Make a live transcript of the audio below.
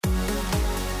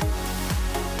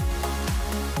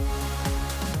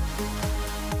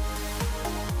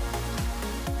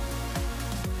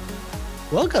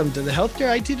Welcome to the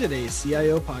Healthcare IT Today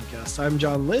CIO podcast. I'm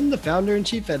John Lynn, the founder and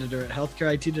chief editor at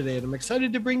Healthcare IT Today, and I'm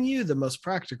excited to bring you the most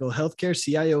practical healthcare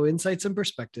CIO insights and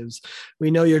perspectives.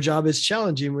 We know your job is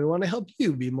challenging. We want to help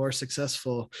you be more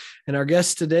successful. And our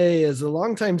guest today is a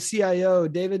longtime CIO,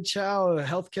 David Chow, a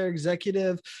healthcare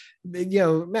executive.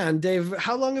 Dave,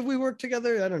 how long have we worked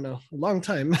together? I don't know, a long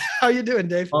time. How you doing,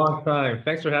 Dave? Long time.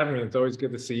 Thanks for having me. It's always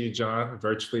good to see you, John,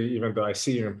 virtually, even though I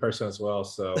see you in person as well.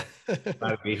 So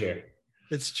glad to be here.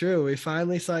 It's true. We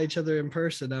finally saw each other in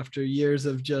person after years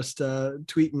of just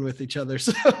tweeting with each other.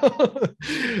 So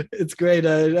it's great.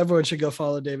 Everyone should go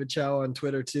follow David Chow on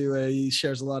Twitter too. He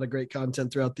shares a lot of great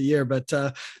content throughout the year. But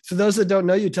for those that don't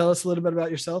know you, tell us a little bit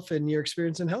about yourself and your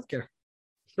experience in healthcare.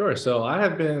 Sure. So I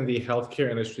have been in the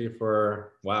healthcare industry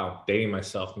for, dating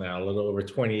myself now, a little over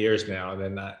 20 years now. And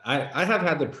then I have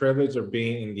had the privilege of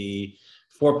being in the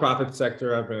for-profit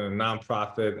sector. I've been in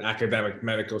nonprofit, academic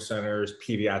medical centers,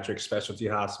 pediatric specialty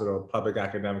hospital, public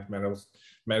academic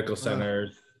medical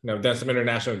centers. Done some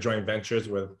international joint ventures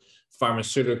with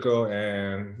pharmaceutical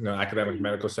and academic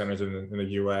medical centers in the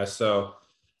U.S. So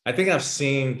I think I've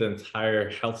seen the entire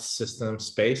health system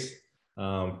space.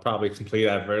 Probably complete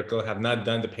that vertical. Have not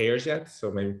done the payers yet,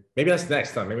 so maybe that's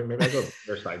next time. Maybe I go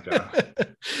your side, John.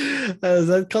 Is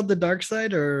that called the dark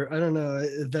side, or I don't know?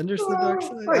 Vendors the dark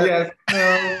side.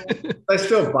 I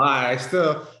still buy. I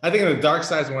think the dark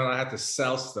side is when I have to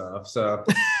sell stuff. So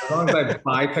as long as I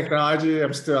buy technology,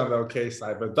 I'm still on the okay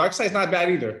side. But dark side's not bad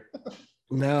either.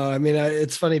 No, I mean,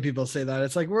 it's funny people say that.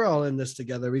 It's like, we're all in this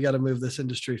together. We got to move this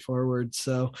industry forward.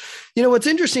 So, what's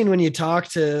interesting when you talk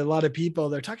to a lot of people,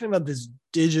 they're talking about this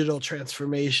digital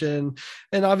transformation,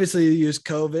 and obviously you use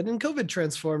COVID, and COVID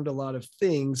transformed a lot of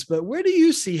things. But where do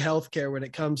you see healthcare when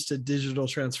it comes to digital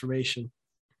transformation?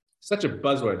 Such a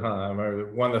buzzword, huh? I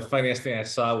remember one of the funniest things I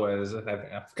saw was,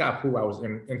 I forgot who I was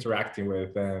interacting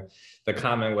with, and the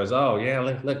comment was, "Oh yeah,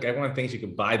 look, everyone thinks you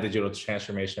can buy digital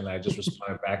transformation." And I just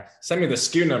responded back, "Send me the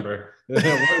SKU number." What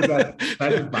is that? Can I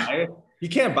just buy it? You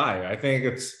can't buy it. I think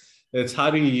it's how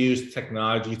do you use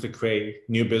technology to create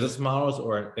new business models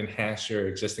or enhance your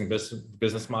existing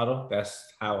business model? That's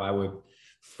how I would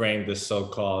frame this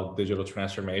so-called digital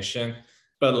transformation.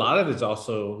 But a lot of it's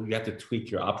also, you have to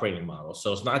tweak your operating model.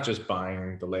 So it's not just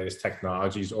buying the latest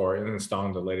technologies or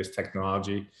installing the latest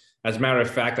technology. As a matter of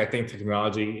fact, I think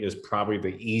technology is probably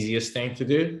the easiest thing to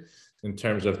do in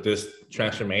terms of this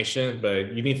transformation,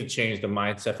 but you need to change the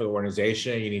mindset for the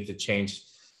organization. You need to change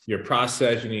your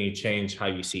process. You need to change how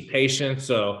you see patients.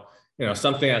 So,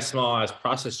 something as small as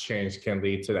process change can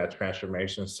lead to that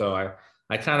transformation. So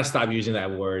I kind of stopped using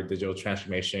that word digital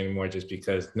transformation anymore, just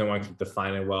because no one can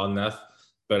define it well enough.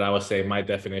 But I would say my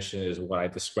definition is what I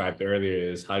described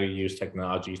earlier, is how to use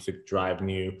technology to drive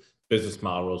new business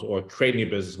models or create new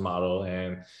business model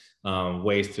and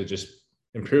ways to just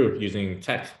improve using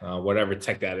tech, whatever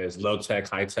tech that is, low tech,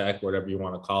 high tech, whatever you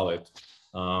want to call it.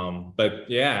 But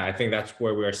yeah, I think that's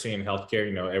where we're seeing healthcare.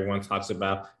 Everyone talks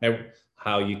about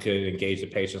how you could engage the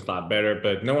patients a lot better,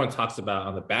 but no one talks about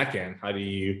on the back end, how do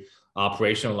you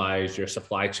operationalize your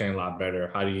supply chain a lot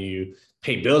better? How do you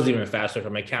pay bills even faster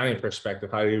from an accounting perspective?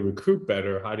 How do you recruit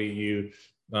better? How do you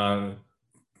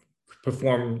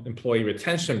perform employee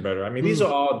retention better? I mean, these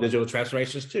are all digital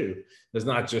transformations too. It's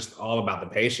not just all about the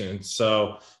patient.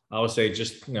 So I would say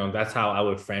that's how I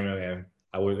would frame it. And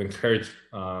I would encourage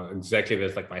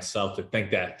executives like myself to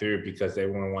think that through, because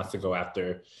everyone wants to go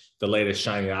after the latest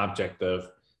shiny object of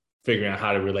figuring out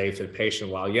how to relate to the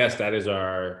patient. While yes, that is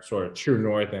our sort of true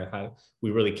north and how we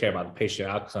really care about the patient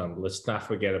outcome, let's not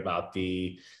forget about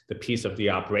the piece of the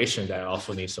operation that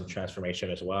also needs some transformation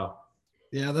as well.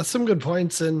 Yeah, that's some good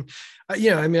points. And,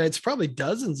 it's probably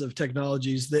dozens of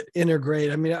technologies that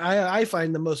integrate. I mean, I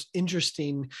find the most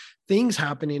interesting things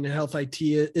happening in health IT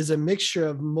is a mixture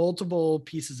of multiple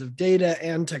pieces of data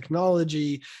and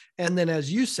technology. And then,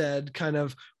 as you said, kind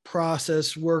of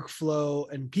process,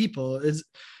 workflow, and people.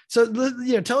 So,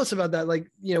 tell us about that.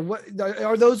 What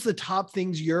are those the top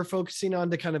things you're focusing on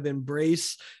to kind of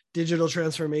embrace digital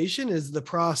transformation? Is the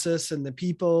process and the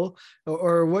people,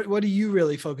 or what are you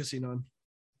really focusing on?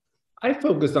 I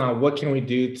focus on what can we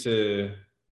do to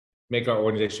make our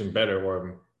organization better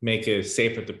or make it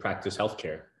safer to practice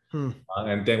healthcare.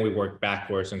 And then we work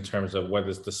backwards in terms of what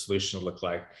does the solution look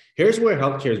like. Here's where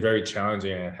healthcare is very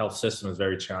challenging and health system is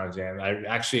very challenging. And I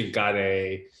actually got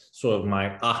a sort of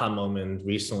my aha moment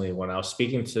recently when I was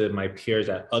speaking to my peers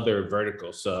at other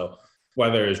verticals. So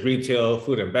whether it's retail,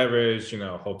 food and beverage,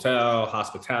 hotel,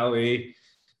 hospitality,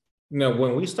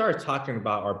 when we start talking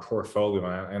about our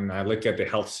portfolio and I look at the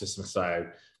health system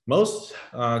side, most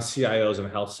CIOs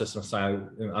and health system side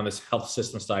on this health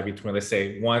system side between, let's say,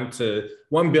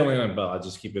 1 billion and above, I'll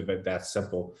just keep it that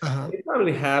simple. Uh-huh. They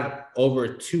probably have over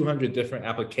 200 different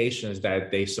applications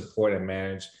that they support and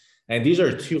manage. And these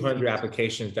are 200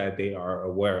 applications that they are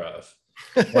aware of.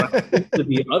 When I think to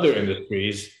the other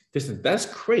industries, that's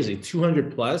crazy.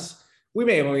 200 plus, we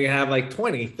may only have like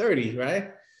 20, 30,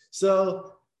 right?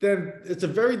 So then it's a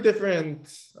very different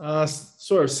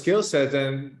sort of skill set.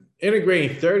 And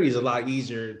integrating 30 is a lot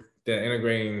easier than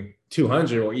integrating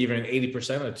 200 or even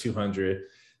 80% of 200.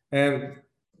 And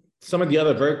some of the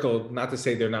other vertical, not to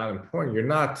say they're not important,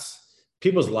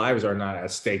 people's lives are not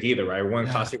at stake either, right? One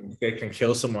cosmetic mistake can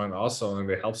kill someone also on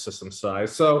the health system side.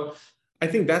 So I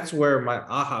think that's where my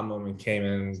aha moment came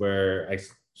in, where I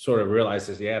sort of realized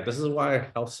this is why a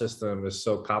health system is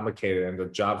so complicated, and the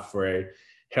job for a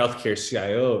healthcare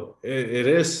CIO, it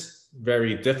is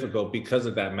very difficult because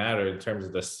of that matter in terms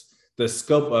of the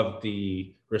scope of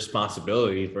the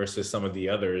responsibility versus some of the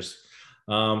others.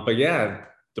 But yeah,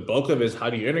 the bulk of it is how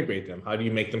do you integrate them? How do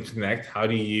you make them connect? How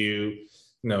do you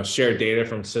share data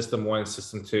from system one to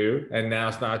system two? And now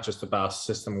it's not just about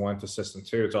system one to system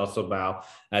two. It's also about,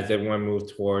 as everyone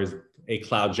moves towards a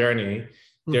cloud journey,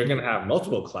 they're going to have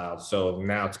multiple clouds. So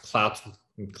now it's cloud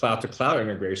to cloud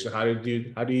integration. How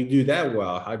do you do that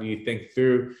well? How do you think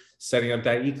through setting up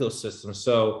that ecosystem?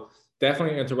 So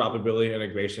definitely interoperability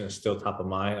integration is still top of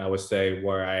mind. I would say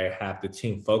where I have the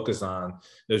team focus on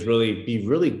is be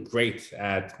really great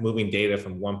at moving data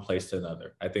from one place to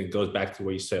another. I think it goes back to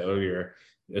what you said earlier.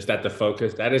 Is that the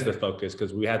focus? That is the focus,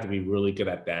 because we have to be really good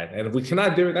at that. And if we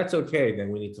cannot do it, that's okay. Then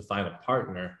we need to find a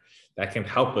partner that can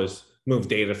help us move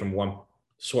data from one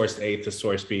source A to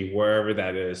source B, wherever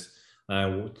that is,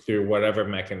 through whatever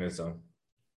mechanism.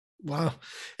 Wow.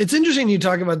 It's interesting you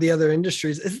talk about the other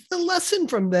industries. Is the lesson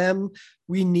from them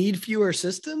we need fewer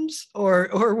systems, or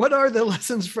what are the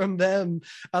lessons from them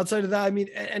outside of that? I mean,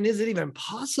 and is it even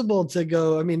possible to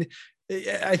go? I mean,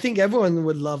 I think everyone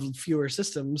would love fewer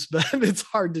systems, but it's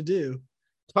hard to do.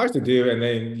 It's hard to do. And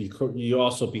then you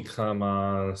also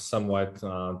become somewhat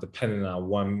dependent on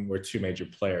one or two major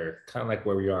player, kind of like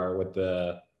where we are with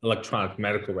the electronic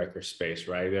medical record space,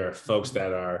 right? There are folks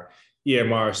that are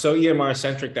EMR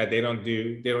centric that they don't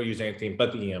use anything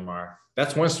but the EMR.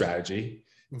 That's one strategy.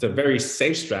 It's a very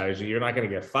safe strategy. You're not going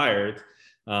to get fired.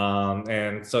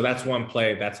 And so that's one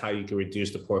play. That's how you can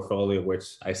reduce the portfolio, which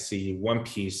I see one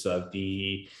piece of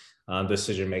the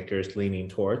decision makers leaning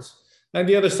towards. And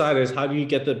the other side is, how do you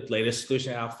get the latest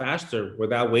solution out faster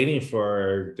without waiting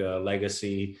for the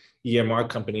legacy EMR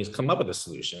companies come up with a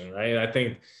solution, right? I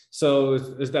think so.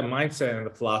 Is that mindset and the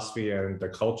philosophy and the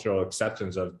cultural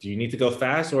acceptance of, do you need to go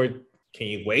fast, or can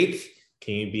you wait?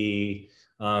 Can you be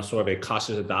sort of a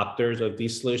cautious adopters of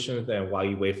these solutions, and while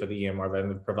you wait for the EMR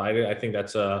vendor to provide it? I think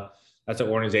that's an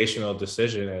organizational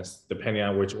decision, as depending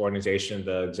on which organization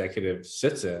the executive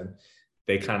sits in,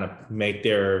 they kind of make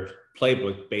their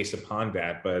playbook based upon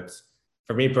that. But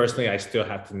for me personally, I still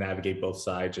have to navigate both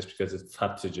sides, just because it's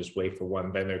tough to just wait for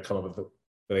one vendor to come up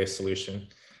with a solution.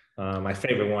 My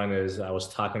favorite one is, I was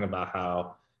talking about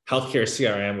how healthcare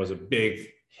CRM was a big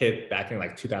hit back in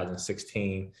like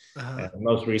 2016. And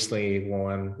most recently,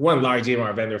 one large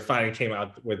EMR vendor finally came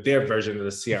out with their version of the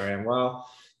CRM. Well,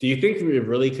 do you think we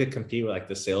really could compete with like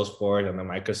the Salesforce and the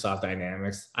Microsoft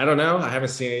Dynamics? I don't know. I haven't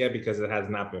seen it yet because it has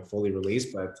not been fully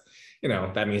released, but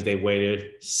that means they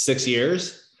waited 6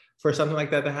 years for something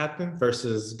like that to happen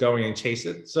versus going and chase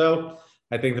it. So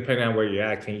I think depending on where you're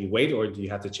at, can you wait, or do you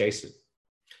have to chase it?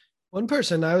 One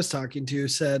person I was talking to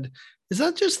said, is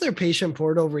that just their patient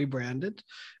portal rebranded?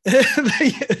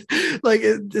 Like,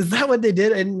 is that what they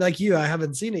did? And like I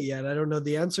haven't seen it yet. I don't know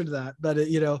the answer to that, but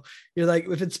you're like,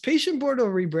 if it's patient portal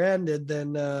rebranded,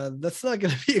 then that's not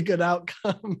going to be a good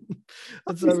outcome.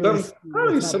 That's not really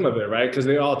probably some of it, right? Because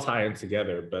they all tie in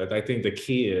together. But I think the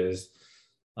key is,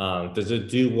 does it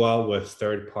do well with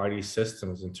third-party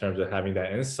systems in terms of having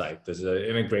that insight? Does it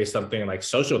integrate something like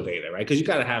social data, right? Because you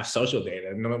got to have social data,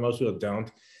 and most people don't.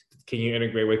 Can you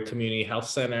integrate with community health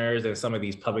centers and some of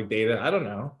these public data? I don't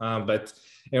know. But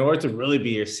in order to really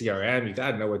be your CRM, you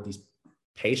got to know what these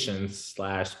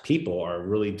patients/people are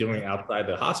really doing outside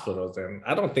the hospitals. And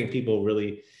I don't think people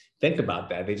really think about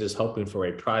that. They're just hoping for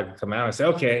a product to come out and say,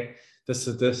 okay, this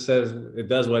says it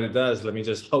does what it does. Let me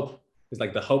just hope. It's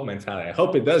like the hope mentality. I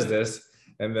hope it does this.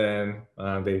 And then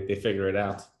they figure it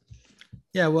out.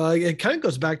 Yeah, well, it kind of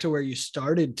goes back to where you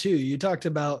started too. You talked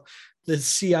about the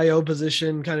CIO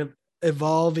position kind of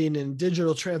evolving and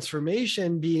digital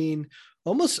transformation being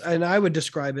almost, and I would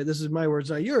describe it, this is my words,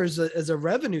 not yours, as a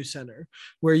revenue center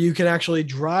where you can actually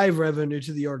drive revenue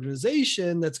to the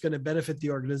organization that's going to benefit the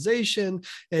organization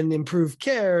and improve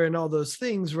care and all those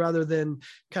things, rather than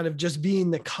kind of just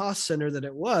being the cost center that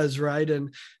it was, right?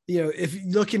 And, if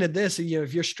looking at this,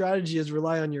 if your strategy is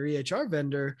rely on your EHR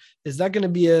vendor, is that going to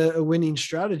be a winning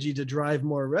strategy to drive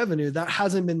more revenue? That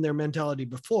hasn't been their mentality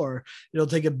before. It'll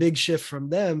take a big shift from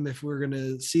them if we're going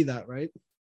to see that, right?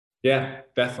 Yeah,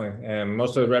 definitely. And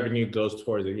most of the revenue goes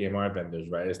towards the EMR vendors,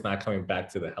 right? It's not coming back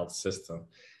to the health system.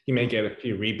 You may get a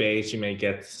few rebates, you may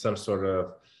get some sort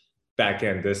of back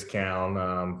end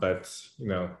discount, but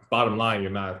bottom line,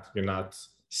 you're not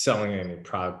selling any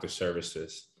product or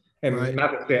services. And Right.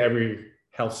 not that every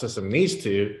health system needs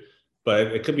to, but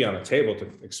it could be on the table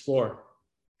to explore.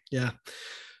 Yeah.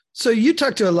 So you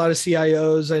talk to a lot of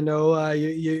CIOs. I know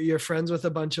you're friends with a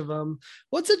bunch of them.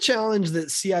 What's a challenge that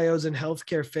CIOs in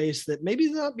healthcare face that maybe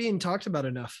is not being talked about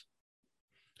enough?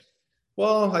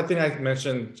 Well, I think I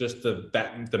mentioned just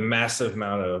the massive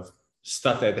amount of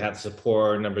stuff that they have to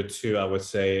support. Number two, I would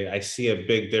say I see a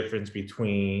big difference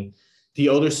between the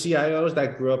older CIOs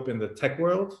that grew up in the tech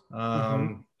world.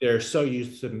 They're so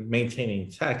used to maintaining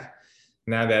tech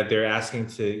now that they're asking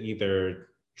to either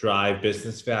drive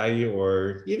business value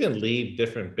or even lead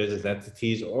different business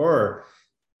entities, or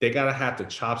they got to have the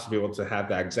chops to be able to have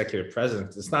that executive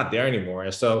presence. It's not there anymore.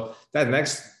 And so that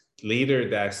next leader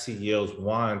that CEOs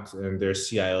want and their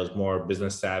CIOs more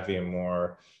business savvy and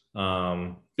more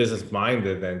business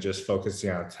minded than just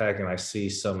focusing on tech. And I see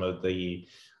some of the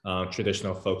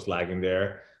traditional folks lagging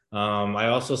there. I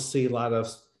also see a lot of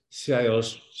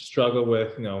CIOs struggle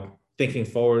with, thinking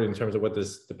forward in terms of what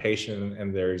the patient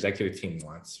and their executive team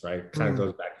wants, right? Kind of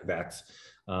goes back to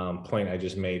that point I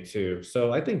just made too.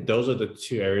 So I think those are the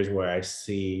two areas where I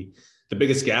see the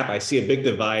biggest gap. I see a big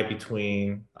divide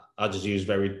between, I'll just use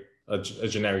a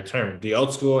generic term, the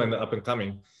old school and the up and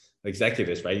coming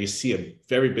executives, right? You see a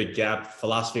very big gap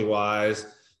philosophy wise,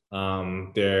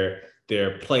 their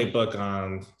playbook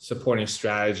on supporting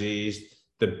strategies,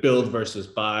 the build versus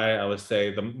buy. I would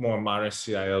say the more modern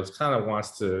CIOs kind of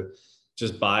wants to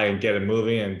just buy and get it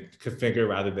moving and configure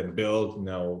rather than build.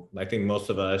 I think most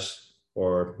of us,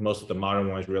 or most of the modern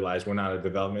ones, realize we're not a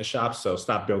development shop. So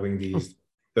stop building these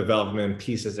development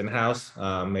pieces in-house.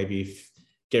 Maybe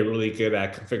get really good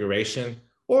at configuration.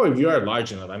 Or if you are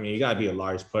large enough, you got to be a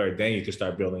large player, then you can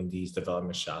start building these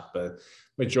development shops. But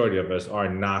majority of us are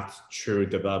not true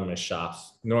development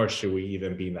shops, nor should we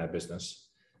even be in that business.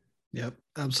 Yep,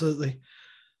 absolutely.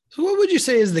 So what would you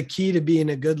say is the key to being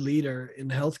a good leader in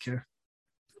healthcare?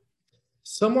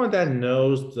 Someone that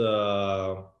knows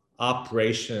the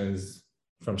operations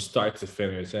from start to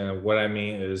finish. And what I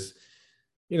mean is,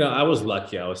 I was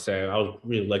lucky, I would say. I was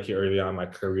really lucky early on in my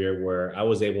career where I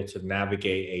was able to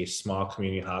navigate a small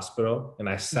community hospital and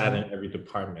I sat in every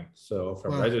department. So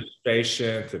from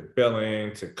registration to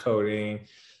billing to coding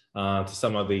to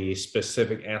some of the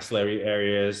specific ancillary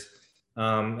areas.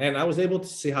 And I was able to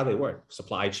see how they work.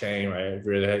 Supply chain, right?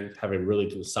 Really have a really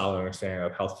good, solid understanding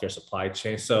of healthcare supply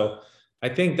chain. So I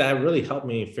think that really helped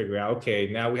me figure out, okay,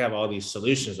 now we have all these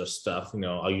solutions of stuff.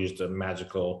 I'll use the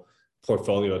magical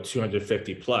portfolio of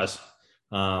 250 plus.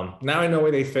 Now I know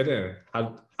where they fit in.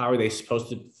 How are they supposed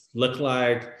to look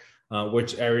like?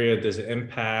 Which area does it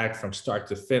impact from start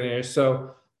to finish?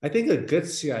 So I think a good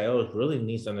CIO really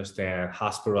needs to understand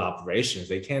hospital operations.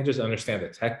 They can't just understand the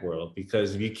tech world,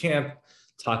 because if you can't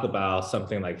talk about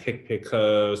something like HCPCS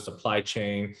codes, supply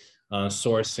chain,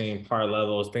 sourcing, part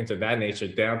levels, things of that nature,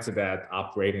 down to that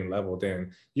operating level,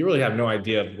 then you really have no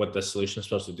idea of what the solution is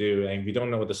supposed to do. And if you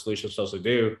don't know what the solution is supposed to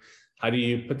do, how do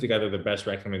you put together the best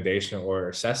recommendation or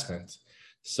assessment?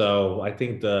 So I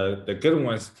think the good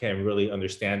ones can really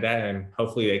understand that, and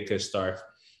hopefully they could start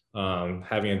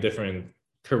having a different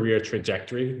career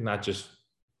trajectory, not just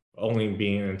only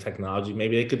being in technology.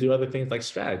 Maybe they could do other things like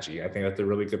strategy. I think that's a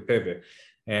really good pivot.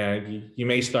 And you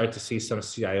may start to see some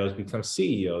CIOs become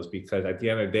CEOs, because at the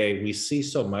end of the day, we see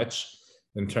so much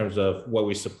in terms of what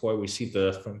we support. We see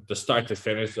from the start to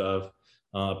finish of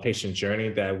patient journey,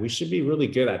 that we should be really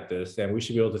good at this, and we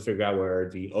should be able to figure out where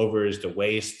the overs, the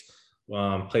waste,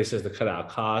 places to cut out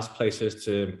costs, places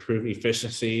to improve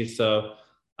efficiency. So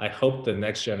I hope the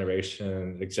next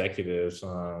generation executives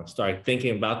start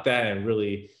thinking about that and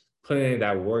really putting in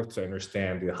that work to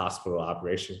understand the hospital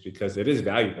operations, because it is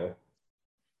valuable.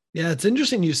 Yeah, it's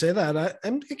interesting you say that. I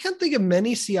can't think of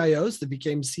many CIOs that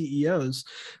became CEOs,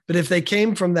 but if they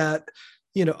came from that,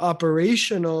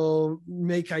 operational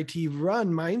make IT run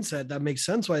mindset, that makes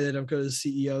sense why they don't go to the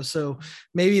CEO. So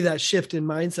maybe that shift in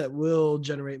mindset will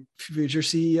generate future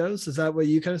CEOs. Is that what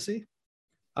you kind of see?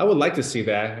 I would like to see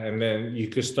that. And then you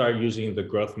could start using the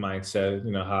growth mindset,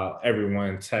 how everyone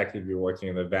in tech, if you're working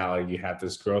in the Valley, you have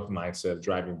this growth mindset of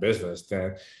driving business,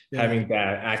 then having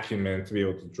that acumen to be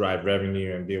able to drive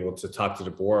revenue and be able to talk to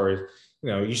the board,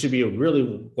 you should be a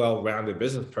really well-rounded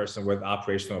business person with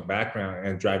operational background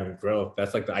and driving growth.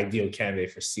 That's like the ideal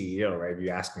candidate for CEO, right? If you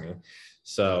ask me.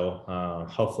 So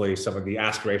hopefully some of the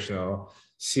aspirational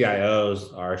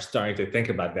CIOs are starting to think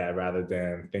about that rather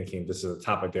than thinking this is the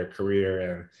top of their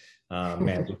career and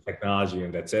managing technology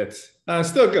and that's it.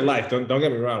 Still a good life. Don't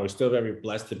get me wrong. We're still very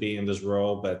blessed to be in this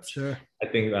role, but sure. I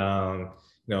think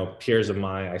peers of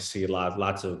mine, I see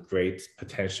lots of great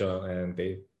potential, and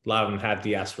a lot of them have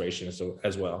the aspirations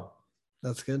as well.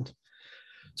 That's good.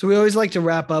 So we always like to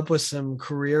wrap up with some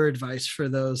career advice for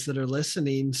those that are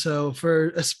listening. So for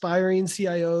aspiring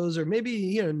CIOs or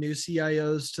maybe, new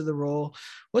CIOs to the role,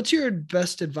 what's your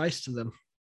best advice to them?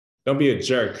 Don't be a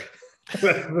jerk.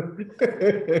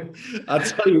 I'll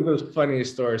tell you this funny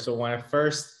story. So when I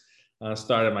first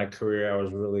started my career, I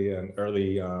was really an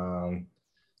early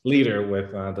leader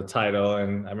with the title.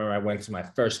 And I remember I went to my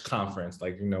first conference,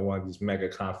 like, one of these mega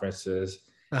conferences.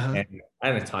 And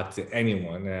I didn't talk to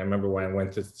anyone. And I remember when I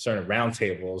went to certain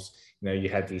roundtables, you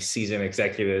had these seasoned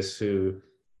executives who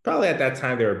probably at that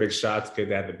time they were big shots because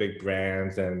they had the big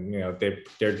brands and,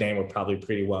 their name were probably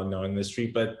pretty well known in the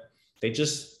street, but they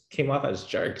just came off as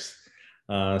jerks.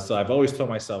 So I've always told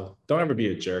myself, don't ever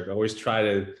be a jerk. Always try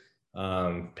to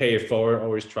pay it forward.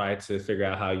 Always try to figure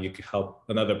out how you could help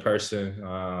another person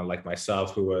like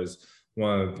myself, who was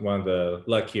one of the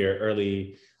luckier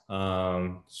early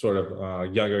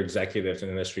younger executives in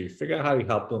the industry, figure out how to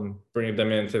help them, bring them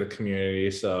into the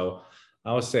community. So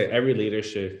I would say every leader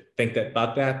should think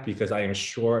about that, because I am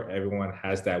sure everyone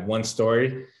has that one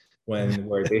story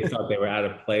where they thought they were out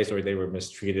of place or they were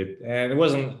mistreated. And it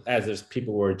wasn't as if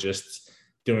people were just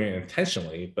doing it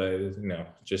intentionally, but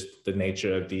just the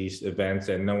nature of these events,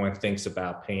 and no one thinks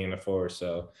about paying it forward.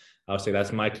 So I would say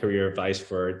that's my career advice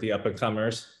for the up and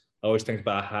comers. Always think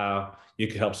about how you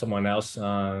could help someone else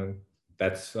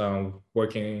that's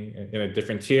working in a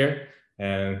different tier.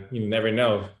 And you never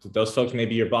know, those folks may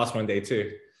be your boss one day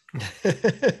too.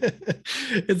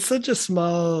 It's such a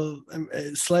small,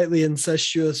 slightly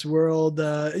incestuous world,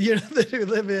 that you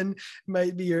live in.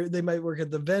 They might work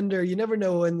at the vendor. You never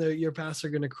know when your paths are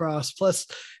going to cross. Plus,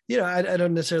 I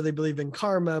don't necessarily believe in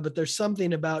karma, but there's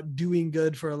something about doing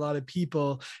good for a lot of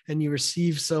people, and you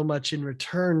receive so much in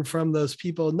return from those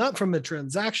people, not from a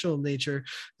transactional nature,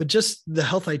 but just the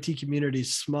health IT community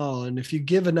is small. And if you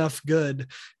give enough good,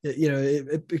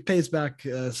 it pays back.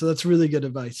 So that's really good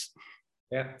advice.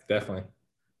 Yeah, definitely.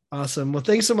 Awesome. Well,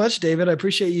 thanks so much, David. I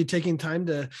appreciate you taking time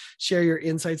to share your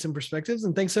insights and perspectives.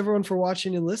 And thanks everyone for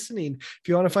watching and listening. If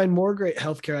you want to find more great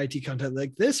healthcare IT content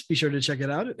like this, be sure to check it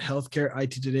out at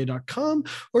healthcareittoday.com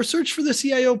or search for the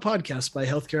CIO podcast by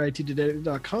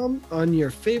healthcareittoday.com on your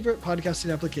favorite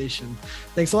podcasting application.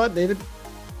 Thanks a lot, David.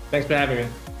 Thanks for having me.